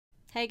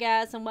Hey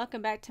guys, and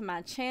welcome back to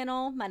my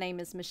channel. My name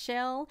is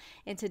Michelle,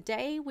 and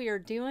today we are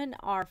doing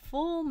our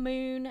full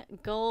moon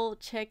goal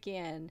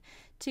check-in.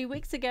 2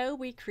 weeks ago,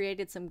 we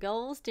created some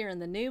goals during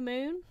the new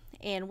moon,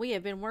 and we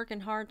have been working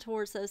hard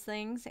towards those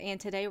things.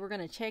 And today we're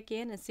going to check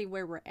in and see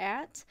where we're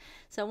at.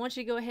 So I want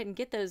you to go ahead and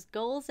get those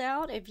goals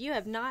out. If you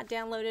have not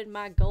downloaded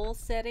my goal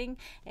setting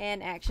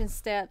and action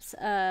steps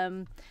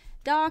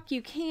doc,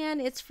 you can.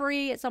 It's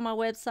free. It's on my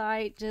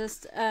website.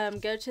 Just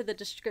go to the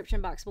description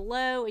box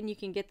below and you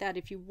can get that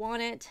if you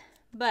want it.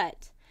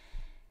 But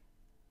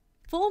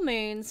full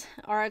moons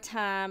are a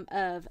time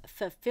of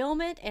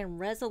fulfillment and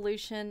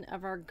resolution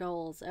of our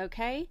goals,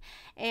 okay?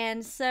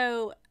 And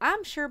so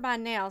I'm sure by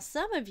now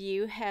some of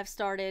you have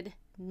started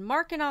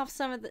marking off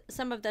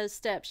some of those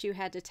steps you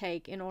had to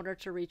take in order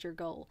to reach your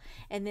goal.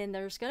 And then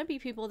there's going to be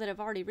people that have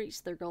already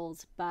reached their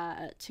goals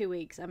by 2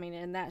 weeks. I mean,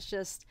 and that's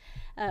just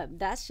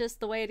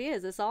the way it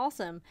is. It's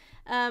awesome.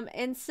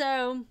 And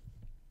so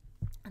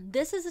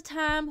this is a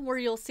time where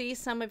you'll see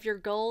some of your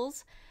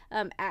goals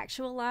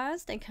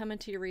actualized and come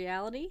into your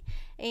reality.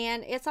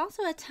 And it's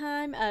also a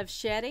time of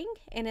shedding,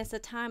 and it's a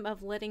time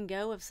of letting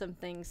go of some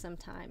things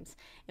sometimes.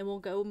 And we'll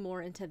go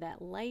more into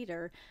that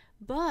later.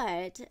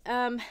 But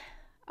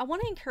I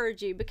want to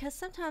encourage you, because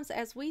sometimes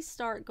as we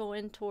start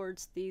going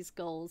towards these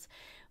goals,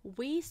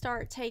 we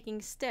start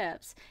taking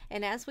steps.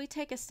 And as we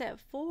take a step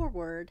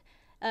forward,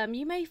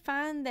 you may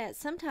find that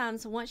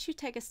sometimes once you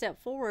take a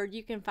step forward,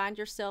 you can find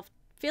yourself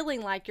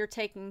feeling like you're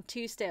taking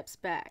 2 steps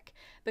back,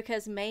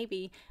 because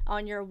maybe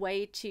on your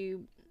way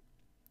to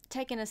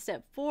taking a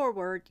step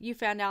forward, you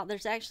found out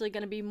there's actually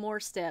going to be more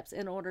steps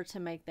in order to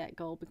make that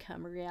goal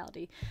become a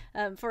reality.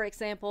 For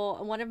example,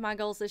 one of my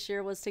goals this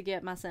year was to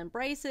get my son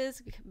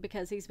braces,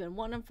 because he's been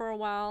wanting them for a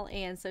while,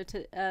 and so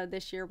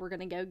this year we're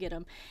going to go get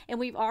them. And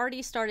we've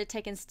already started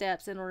taking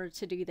steps in order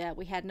to do that.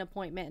 We had an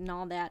appointment and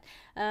all that.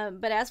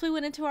 But as we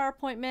went into our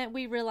appointment,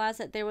 we realized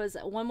that there was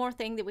one more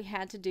thing that we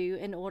had to do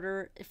in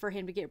order for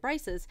him to get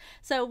braces.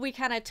 So we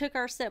kind of took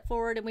our step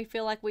forward, and we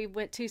feel like we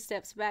went 2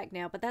 steps back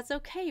now, but that's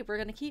okay. We're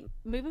going to keep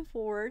moving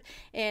forward,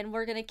 and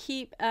we're going to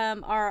keep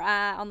our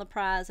eye on the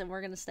prize, and we're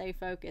going to stay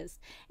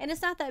focused. And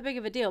it's not that big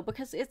of a deal,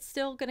 because it's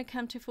still going to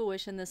come to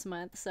fruition this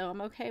month, so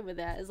I'm okay with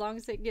that as long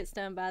as it gets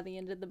done by the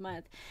end of the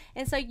month.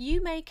 And so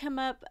you may come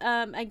up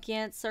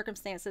against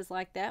circumstances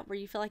like that where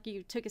you feel like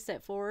you took a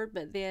step forward,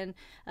 but then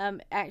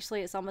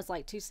actually it's almost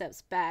like 2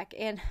 steps back.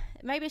 And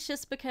maybe it's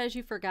just because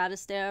you forgot a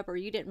step, or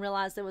you didn't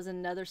realize there was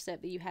another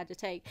step that you had to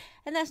take,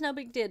 and that's no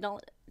big deal.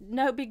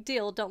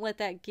 Don't let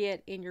that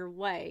get in your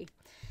way.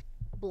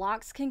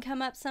 Blocks can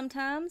come up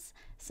sometimes.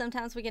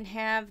 Sometimes we can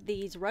have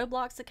these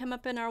roadblocks that come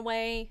up in our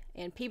way,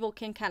 and people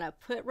can kind of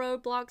put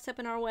roadblocks up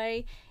in our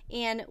way,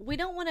 and we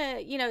don't want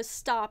to,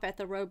 stop at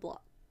the roadblock.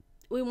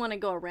 We want to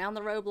go around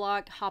the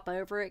roadblock, hop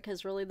over it,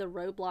 because really the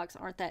roadblocks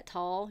aren't that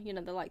tall.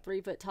 They're like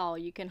 3 foot tall.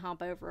 You can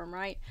hop over them,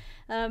 right?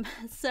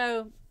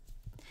 So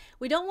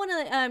we don't want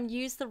to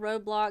use the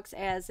roadblocks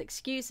as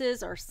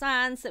excuses or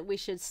signs that we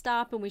should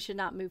stop and we should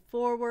not move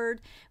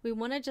forward. We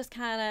want to just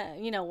kind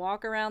of,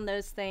 walk around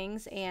those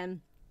things.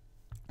 And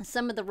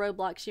some of the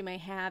roadblocks you may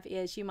have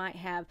is you might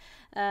have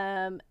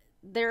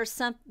there's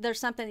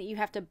something that you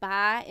have to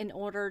buy in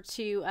order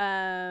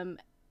to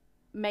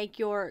make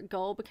your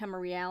goal become a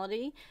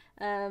reality,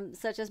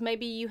 such as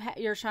maybe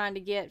you're trying to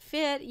get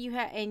fit,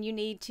 and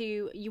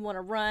you want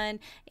to run,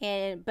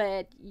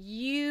 but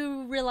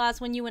you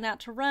realize when you went out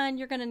to run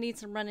you're going to need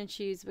some running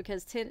shoes,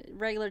 because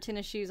regular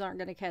tennis shoes aren't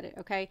going to cut it.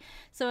 Okay,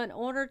 so in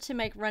order to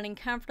make running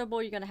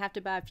comfortable, you're going to have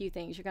to buy a few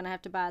things. You're going to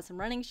have to buy some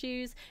running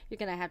shoes, you're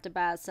going to have to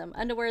buy some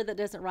underwear that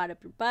doesn't ride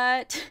up your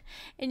butt,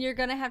 and you're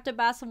going to have to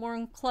buy some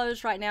warm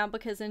clothes right now,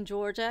 because in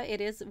Georgia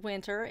it is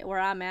winter where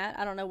I'm at.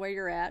 I don't know where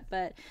you're at,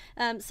 but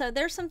so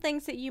there's some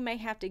things that you may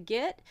have to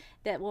get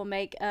that will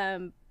make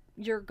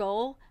your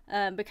goal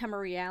become a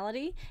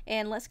reality.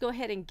 And let's go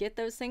ahead and get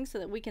those things so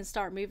that we can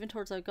start moving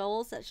towards our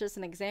goals. That's just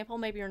an example.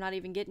 Maybe you're not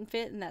even getting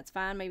fit, and that's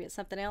fine. Maybe it's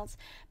something else.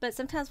 But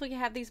sometimes we can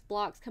have these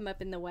blocks come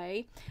up in the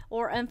way,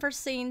 or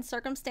unforeseen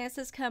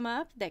circumstances come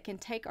up that can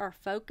take our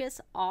focus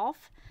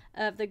off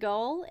of the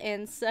goal.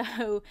 And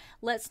so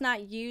let's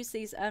not use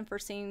these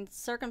unforeseen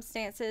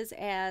circumstances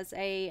as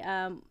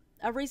a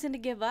reason to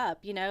give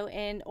up,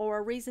 or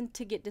a reason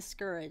to get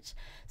discouraged.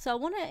 So I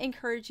want to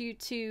encourage you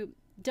to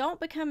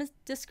don't become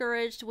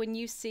discouraged when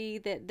you see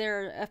that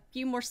there are a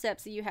few more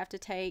steps that you have to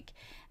take,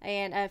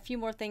 and a few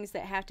more things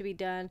that have to be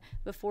done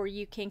before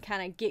you can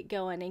kind of get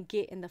going and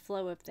get in the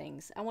flow of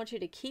things. I want you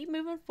to keep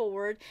moving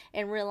forward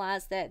and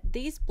realize that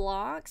these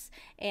blocks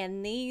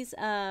and these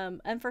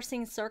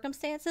unforeseen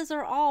circumstances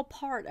are all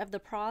part of the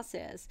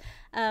process.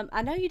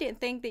 I know you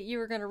didn't think that you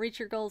were going to reach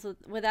your goals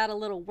without a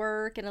little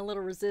work and a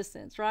little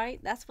resistance,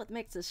 right? That's what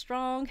makes us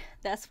strong.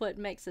 That's what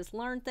makes us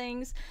learn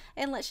things.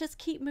 And let's just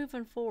keep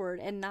moving forward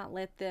and not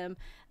let them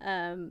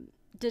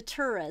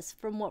deter us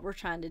from what we're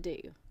trying to do.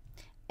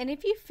 And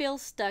if you feel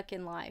stuck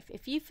in life,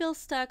 if you feel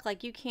stuck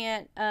like you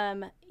can't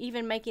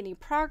even make any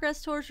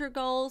progress towards your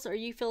goals, or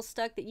you feel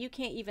stuck that you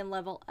can't even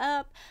level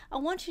up, I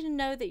want you to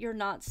know that you're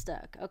not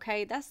stuck,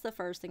 okay? That's the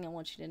first thing I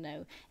want you to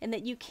know, and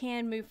that you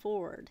can move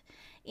forward.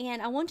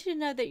 And I want you to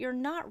know that you're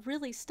not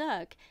really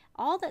stuck.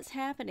 All that's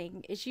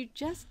happening is you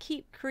just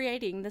keep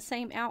creating the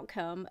same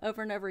outcome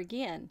over and over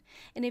again.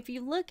 And if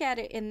you look at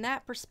it in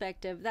that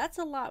perspective, that's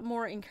a lot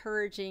more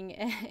encouraging,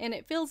 and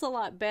it feels a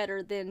lot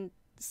better than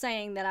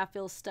saying that I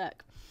feel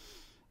stuck,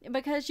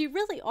 because you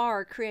really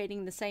are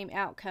creating the same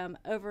outcome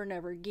over and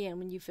over again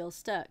when you feel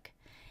stuck.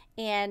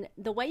 And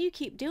the way you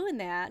keep doing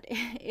that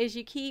is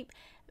you keep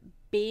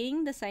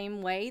being the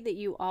same way that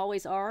you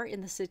always are in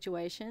the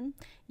situation.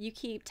 You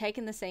keep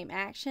taking the same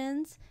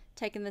actions,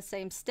 taking the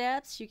same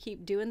steps, you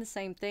keep doing the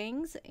same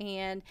things,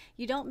 and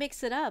you don't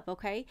mix it up,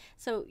 okay?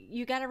 So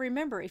you got to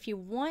remember, if you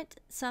want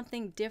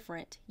something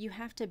different, you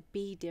have to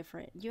be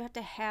different. You have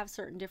to have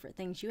certain different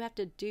things. You have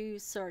to do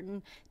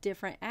certain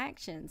different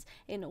actions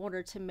in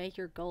order to make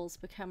your goals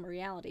become a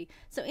reality.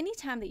 So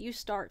anytime that you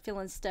start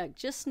feeling stuck,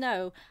 just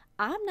know,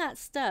 I'm not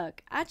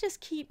stuck. I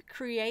just keep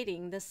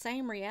creating the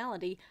same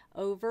reality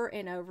over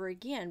and over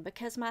again,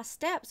 because my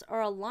steps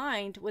are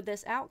aligned with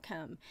this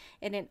outcome.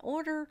 And in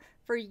order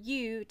for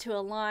you to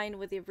align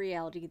with the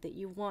reality that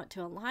you want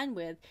to align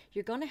with,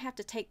 you're going to have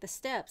to take the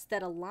steps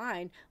that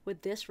align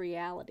with this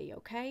reality,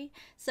 okay?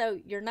 So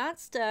you're not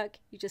stuck.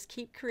 You just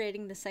keep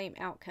creating the same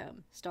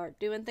outcome. Start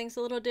doing things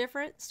a little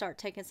different. Start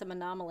taking some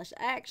anomalous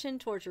action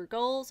towards your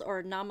goals,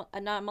 or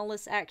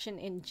anomalous action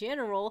in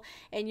general,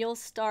 and you'll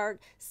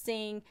start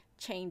seeing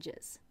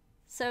changes.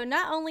 So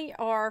not only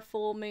are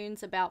full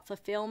moons about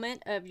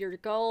fulfillment of your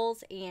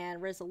goals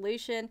and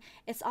resolution,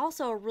 it's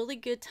also a really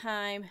good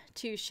time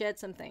to shed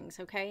some things,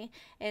 okay?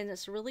 And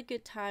it's a really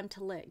good time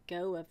to let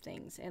go of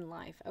things in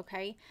life,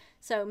 okay?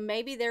 So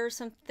maybe there are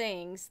some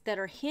things that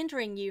are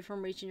hindering you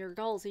from reaching your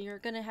goals, and you're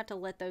going to have to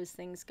let those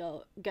things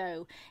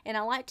go. And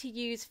I like to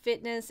use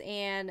fitness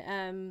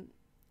and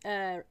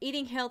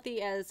eating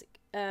healthy as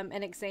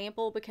an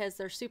example, because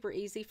they're super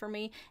easy for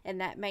me, and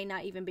that may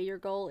not even be your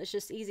goal. It's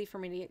just easy for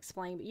me to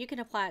explain, but you can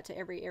apply it to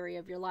every area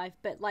of your life.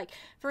 But like,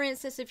 for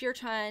instance, if you're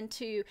trying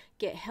to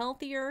get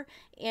healthier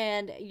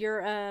and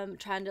you're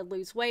trying to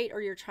lose weight,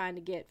 or you're trying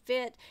to get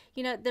fit,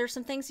 you know, there's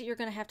some things that you're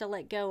going to have to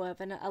let go of,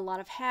 and a lot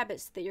of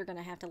habits that you're going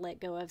to have to let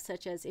go of,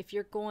 such as, if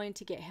you're going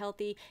to get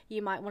healthy,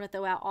 you might want to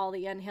throw out all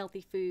the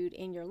unhealthy food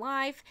in your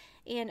life,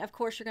 and of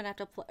course you're going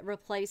to have to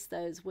replace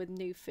those with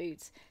new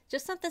foods.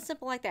 Just something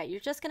simple like that. You're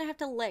just going to have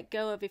to let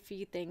go of a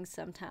few things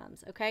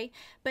sometimes, okay?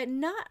 But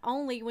not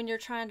only when you're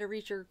trying to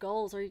reach your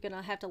goals are you going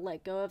to have to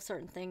let go of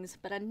certain things,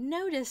 but I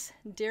notice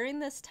during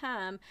this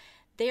time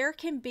there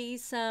can be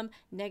some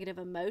negative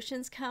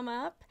emotions come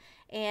up,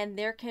 and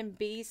there can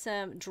be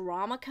some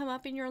drama come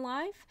up in your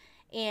life.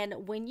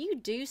 And when you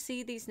do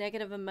see these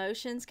negative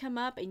emotions come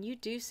up, and you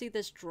do see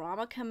this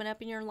drama coming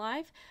up in your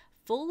life,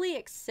 fully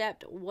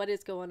accept what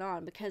is going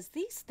on, because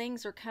these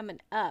things are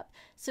coming up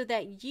so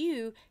that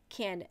you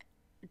can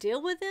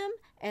deal with them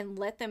and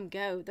let them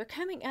go. They're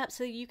coming up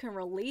so you can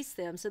release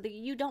them, so that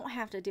you don't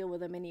have to deal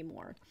with them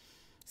anymore.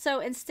 So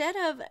instead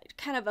of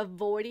kind of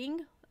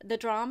avoiding the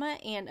drama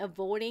and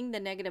avoiding the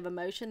negative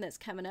emotion that's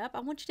coming up, I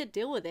want you to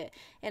deal with it,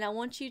 and I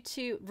want you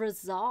to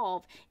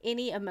resolve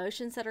any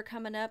emotions that are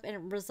coming up,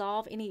 and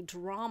resolve any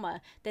drama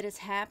that is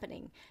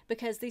happening,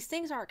 because these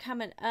things aren't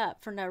coming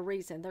up for no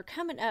reason. They're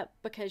coming up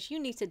because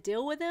you need to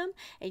deal with them,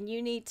 and you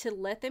need to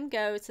let them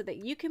go so that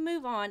you can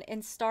move on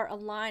and start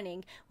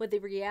aligning with the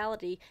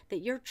reality that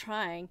you're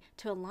trying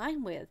to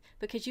align with,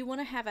 because you want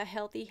to have a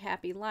healthy,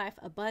 happy life,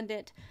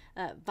 abundant,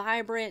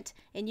 vibrant,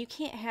 and you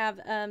can't have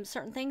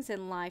certain things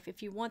in life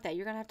if you want that.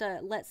 You're going to have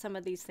to let some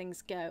of these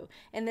things go.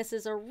 And this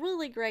is a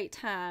really great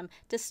time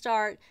to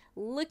start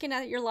looking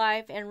at your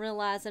life and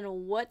realizing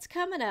what's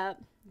coming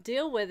up,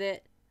 deal with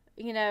it,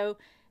 you know,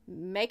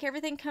 make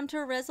everything come to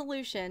a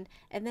resolution,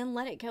 and then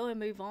let it go and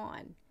move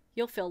on.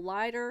 You'll feel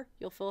lighter,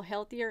 you'll feel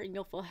healthier, and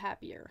you'll feel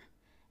happier.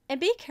 And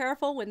be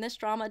careful when this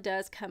drama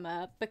does come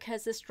up,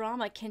 because this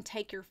drama can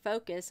take your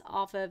focus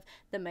off of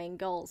the main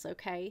goals,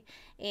 okay?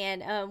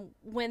 And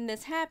when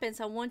this happens,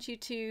 I want you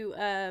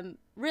to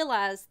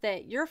realize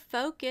that your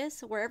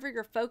focus, wherever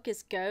your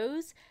focus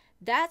goes,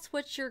 that's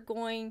what you're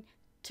going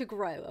to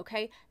grow,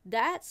 okay?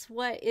 That's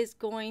what is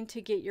going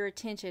to get your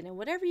attention. And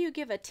whatever you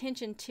give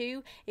attention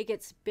to, it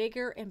gets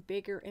bigger and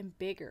bigger and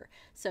bigger.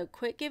 So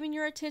quit giving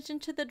your attention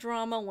to the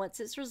drama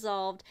once it's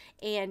resolved,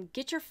 and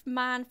get your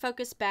mind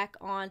focused back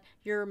on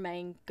your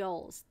main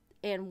goals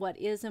and what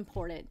is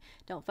important.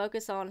 Don't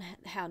focus on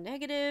how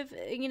negative,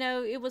 you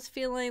know, it was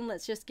feeling.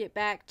 Let's just get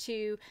back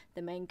to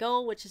the main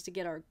goal, which is to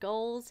get our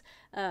goals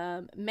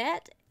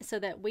met, so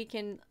that we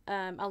can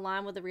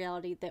align with the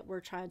reality that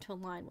we're trying to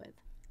align with.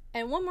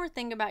 And one more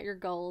thing about your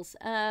goals.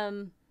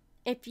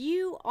 If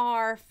you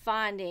are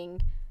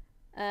finding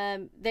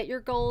that your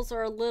goals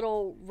are a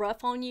little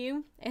rough on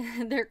you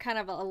and they're kind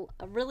of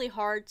a really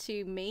hard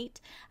to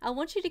meet, I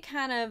want you to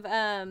kind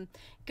of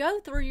go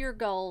through your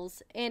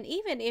goals. And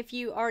even if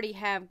you already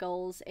have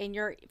goals and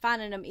you're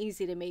finding them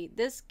easy to meet,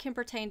 this can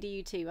pertain to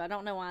you too. I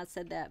don't know why I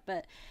said that,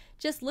 but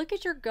just look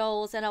at your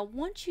goals, and I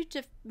want you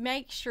to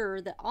make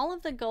sure that all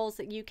of the goals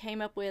that you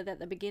came up with at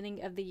the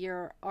beginning of the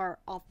year are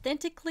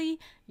authentically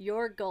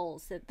your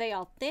goals, that they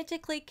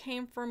authentically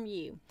came from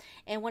you.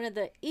 And one of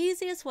the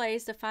easiest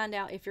ways to find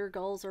out if your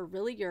goals are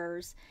really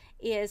yours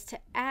is to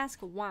ask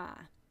why.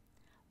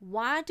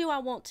 Why do I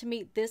want to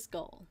meet this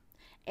goal?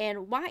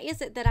 And why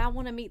is it that I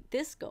want to meet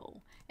this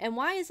goal? And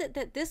why is it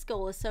that this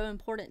goal is so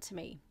important to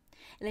me?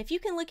 And if you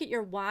can look at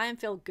your why and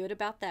feel good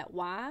about that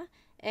why,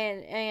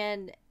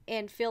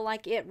 and feel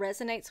like it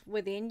resonates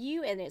within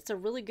you and it's a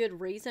really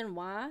good reason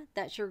why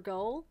that's your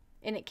goal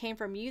and it came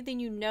from you, then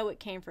you know it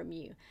came from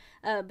you.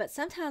 But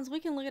sometimes we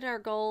can look at our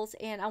goals,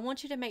 and I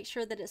want you to make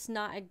sure that it's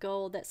not a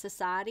goal that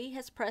society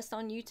has pressed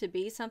on you to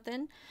be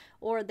something,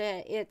 or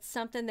that it's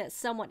something that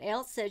someone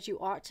else says you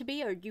ought to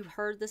be, or you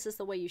heard this is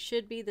the way you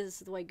should be, this is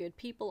the way good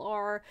people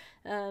are.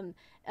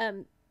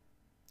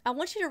 I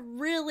want you to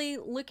really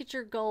look at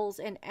your goals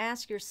and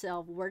ask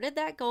yourself, where did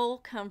that goal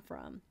come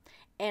from?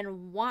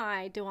 And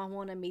why do I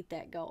want to meet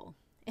that goal?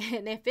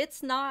 And if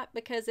it's not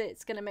because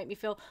it's going to make me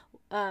feel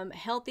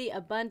healthy,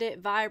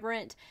 abundant,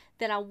 vibrant,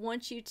 then I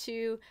want you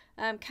to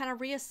kind of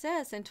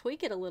reassess and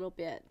tweak it a little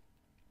bit.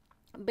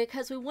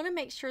 Because we want to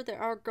make sure that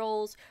our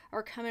goals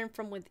are coming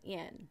from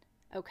within,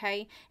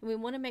 okay? And we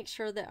want to make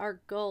sure that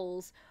our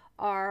goals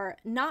are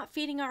not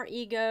feeding our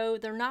ego.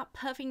 They're not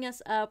puffing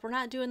us up. We're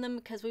not doing them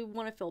because we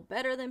want to feel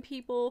better than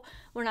people.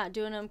 We're not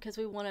doing them because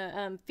we want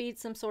to feed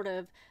some sort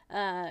of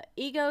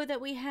ego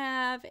that we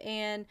have.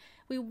 And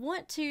we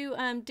want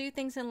to do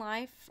things in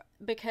life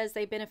because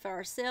they benefit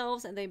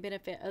ourselves and they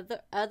benefit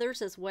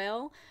others as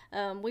well.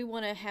 We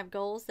want to have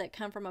goals that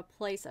come from a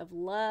place of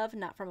love,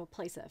 not from a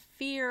place of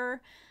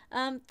fear.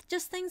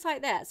 Just things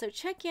like that. So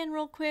check in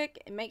real quick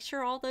and make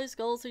sure all those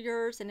goals are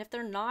yours. And if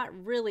they're not,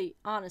 really,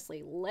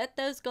 honestly, let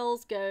those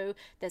goals go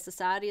that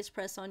society has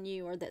pressed on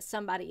you, or that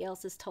somebody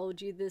else has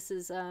told you this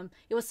is,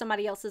 it was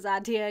somebody else's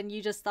idea and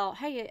you just thought,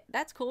 hey,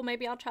 that's cool,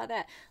 maybe I'll try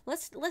that.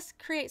 Let's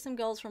create some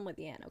goals from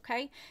within,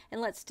 okay? And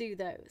let's do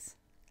those.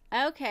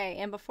 Okay,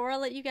 and before I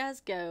let you guys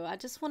go, I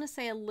just want to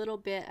say a little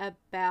bit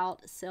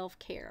about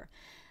self-care.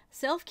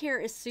 Self-care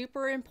is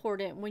super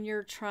important when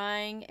you're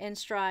trying and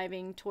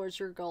striving towards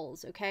your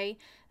goals, okay?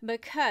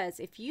 Because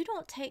if you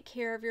don't take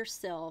care of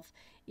yourself,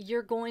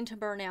 you're going to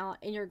burn out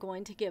and you're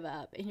going to give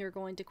up and you're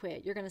going to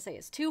quit. You're going to say,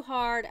 it's too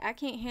hard. I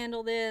can't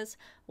handle this.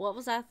 What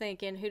was I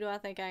thinking? Who do I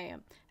think I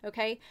am?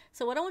 Okay?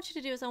 So what I want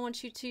you to do is I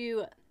want you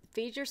to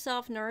feed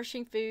yourself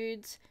nourishing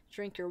foods,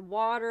 drink your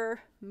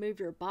water, move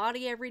your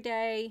body every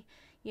day,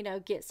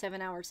 get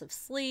 7 hours of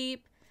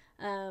sleep.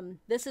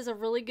 This is a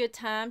really good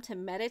time to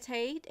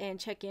meditate and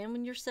check in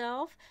with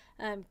yourself.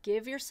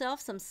 Give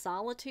yourself some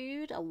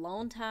solitude,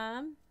 alone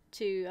time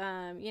to,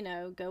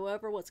 go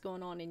over what's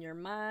going on in your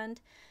mind.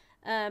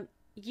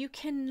 You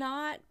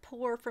cannot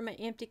pour from an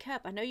empty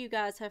cup. I know you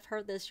guys have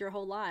heard this your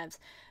whole lives,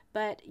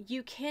 but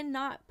you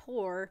cannot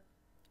pour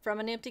from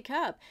an empty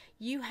cup.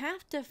 You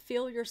have to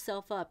fill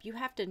yourself up. You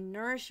have to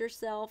nourish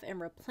yourself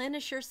and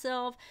replenish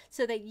yourself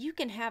so that you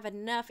can have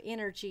enough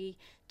energy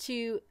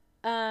to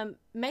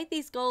make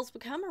these goals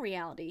become a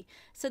reality,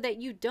 so that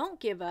you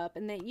don't give up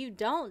and that you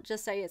don't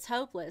just say it's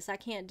hopeless, I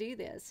can't do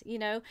this.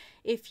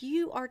 If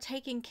you are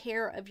taking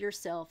care of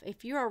yourself,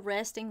 if you are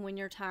resting when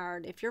you're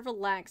tired, if you're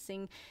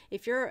relaxing,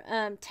 if you're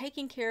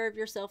taking care of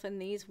yourself in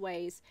these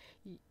ways,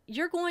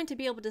 you're going to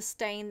be able to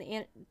sustain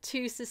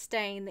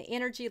the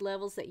energy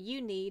levels that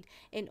you need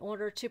in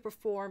order to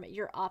perform at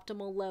your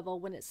optimal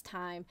level when it's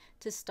time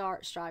to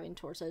start striving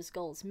towards those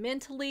goals,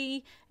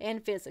 mentally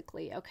and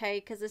physically, okay?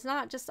 Because it's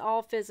not just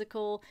all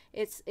physical,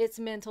 it's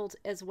mental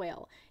as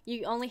well.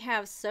 You only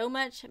have so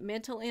much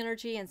mental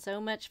energy and so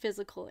much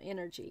physical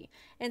energy.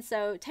 And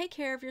so take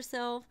care of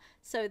yourself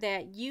so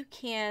that you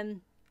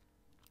can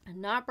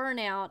not burn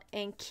out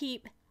and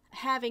keep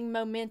having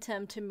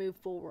momentum to move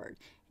forward.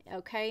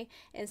 Okay,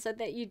 and so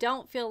that you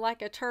don't feel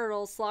like a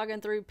turtle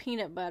slogging through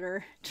peanut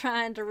butter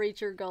trying to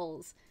reach your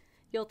goals.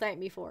 You'll thank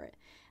me for it.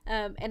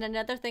 And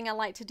another thing I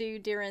like to do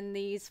during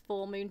these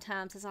full moon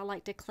times is I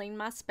like to clean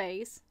my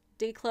space,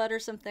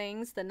 declutter some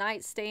things, the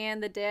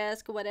nightstand, the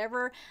desk,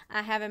 whatever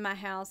I have in my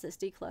house that's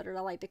decluttered.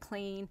 I like to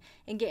clean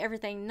and get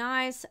everything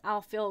nice.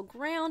 I'll feel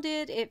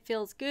grounded. It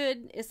feels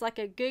good. It's like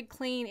a good,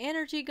 clean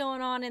energy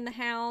going on in the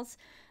house.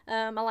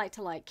 I like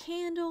to light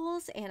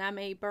candles, and I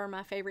may burn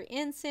my favorite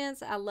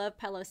incense. I love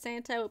Palo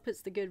Santo. It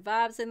puts the good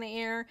vibes in the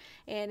air.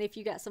 And if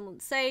you got some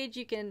sage,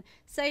 you can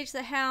sage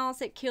the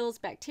house. It kills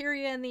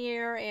bacteria in the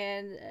air,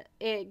 and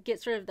it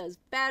gets rid of those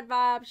bad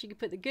vibes. You can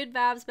put the good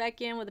vibes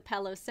back in with the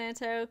Palo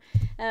Santo,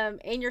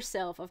 and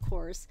yourself, of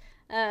course.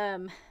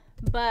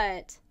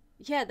 But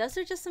yeah, those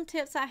are just some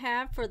tips I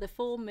have for the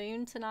full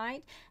moon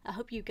tonight. I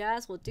hope you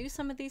guys will do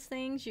some of these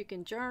things. You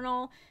can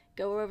journal,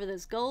 go over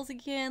those goals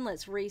again.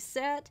 Let's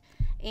reset.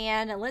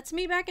 And let's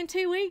meet back in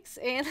 2 weeks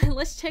and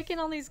let's check in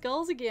on these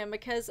goals again,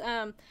 because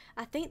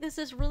I think this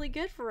is really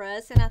good for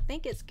us, and I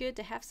think it's good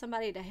to have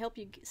somebody to help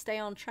you stay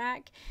on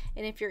track.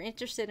 And if you're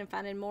interested in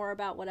finding more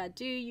about what I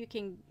do, you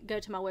can go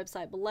to my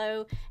website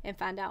below and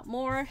find out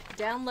more.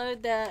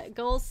 Download the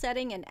goal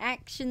setting and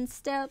action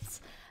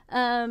steps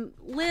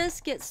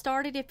list. Get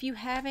started if you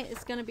haven't.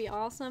 It's going to be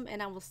awesome,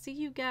 and I will see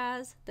you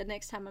guys the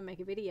next time I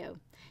make a video.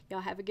 Y'all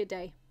have a good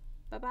day.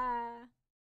 Bye bye.